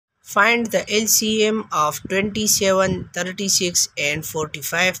Find the LCM of 27, 36 and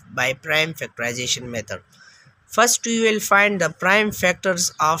 45 by prime factorization method. First we will find the prime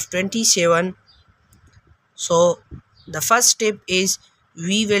factors of 27. So the first step is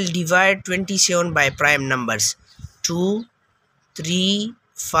we will divide 27 by prime numbers. 2, 3,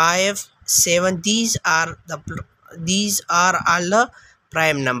 5, 7. These are all the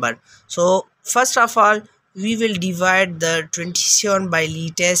prime number. So first of all, we will divide the 27 by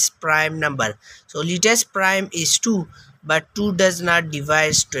latest prime number. So latest prime is 2, but 2 does not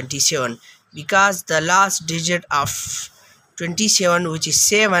divide 27 because the last digit of 27, which is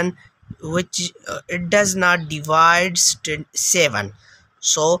 7, which it does not divide 7.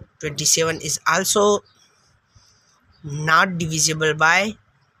 So 27 is also not divisible by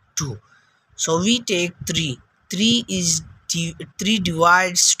 2. So we take 3. 3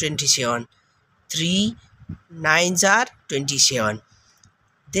 divides 27. 3 9s are 27.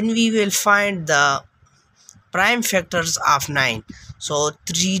 Then we will find the prime factors of 9. So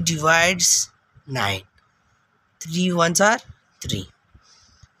 3 divides 9. 3 ones are 3.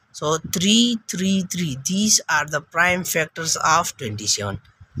 So 3, 3, 3. These are the prime factors of 27.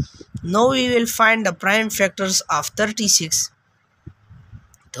 Now we will find the prime factors of 36.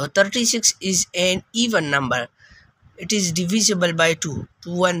 So 36 is an even number. It is divisible by 2.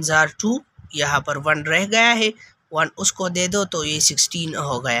 2 ones are 2. यहाँ पर 1 रह गया है, 1 उसको दे दो तो ये 16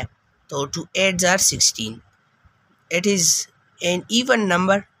 हो गया. तो 2 8s are 16. It is an even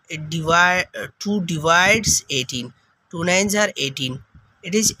number. 2 divides 18. 2 9s are 18.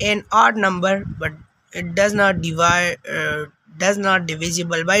 It is an odd number, but it does not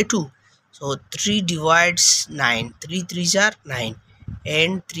divisible by 2. So 3 divides 9. 3 3s are 9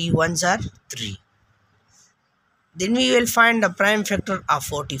 and 3 1s are 3. Then we will find the prime factor of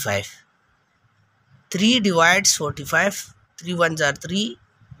 45. 3 divides 45. 3 1s are 3.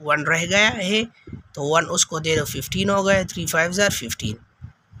 1 रह गया है तो 1 उसको दे दो 15 हो गए. 3 5s are 15.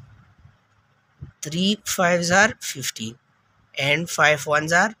 3 5s are 15 and 5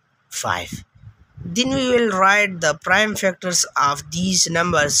 1s are 5. Then we will write the prime factors of these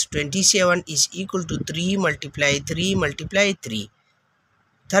numbers. 27 is equal to 3 multiply 3 multiply 3.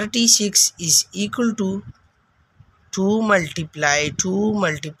 36 is equal to 2 multiply 2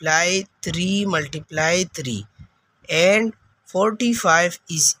 multiply 3 multiply 3. And 45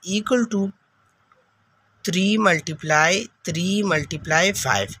 is equal to 3 multiply 3 multiply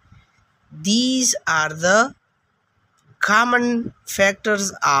 5. These are the common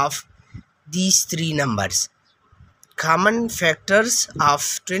factors of these three numbers. Common factors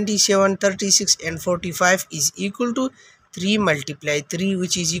of 27, 36 and 45 is equal to 3 multiply 3,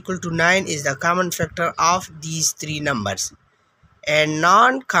 which is equal to 9, is the common factor of these three numbers. And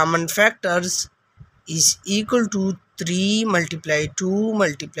non-common factors is equal to 3 multiply 2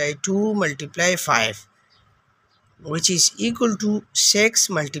 multiply 2 multiply 5, which is equal to 6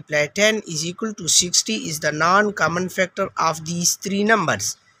 multiply 10 is equal to 60, is the non-common factor of these three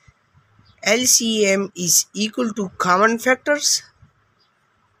numbers. LCM is equal to common factors.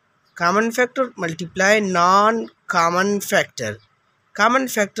 Common factor multiply non-common factor. Common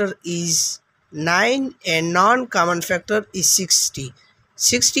factor is 9 and non-common factor is 60.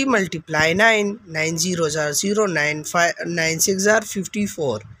 60 multiply 9. 9 zeros are 0. 9 6 are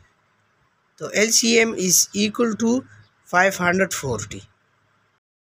 54. So LCM is equal to 540.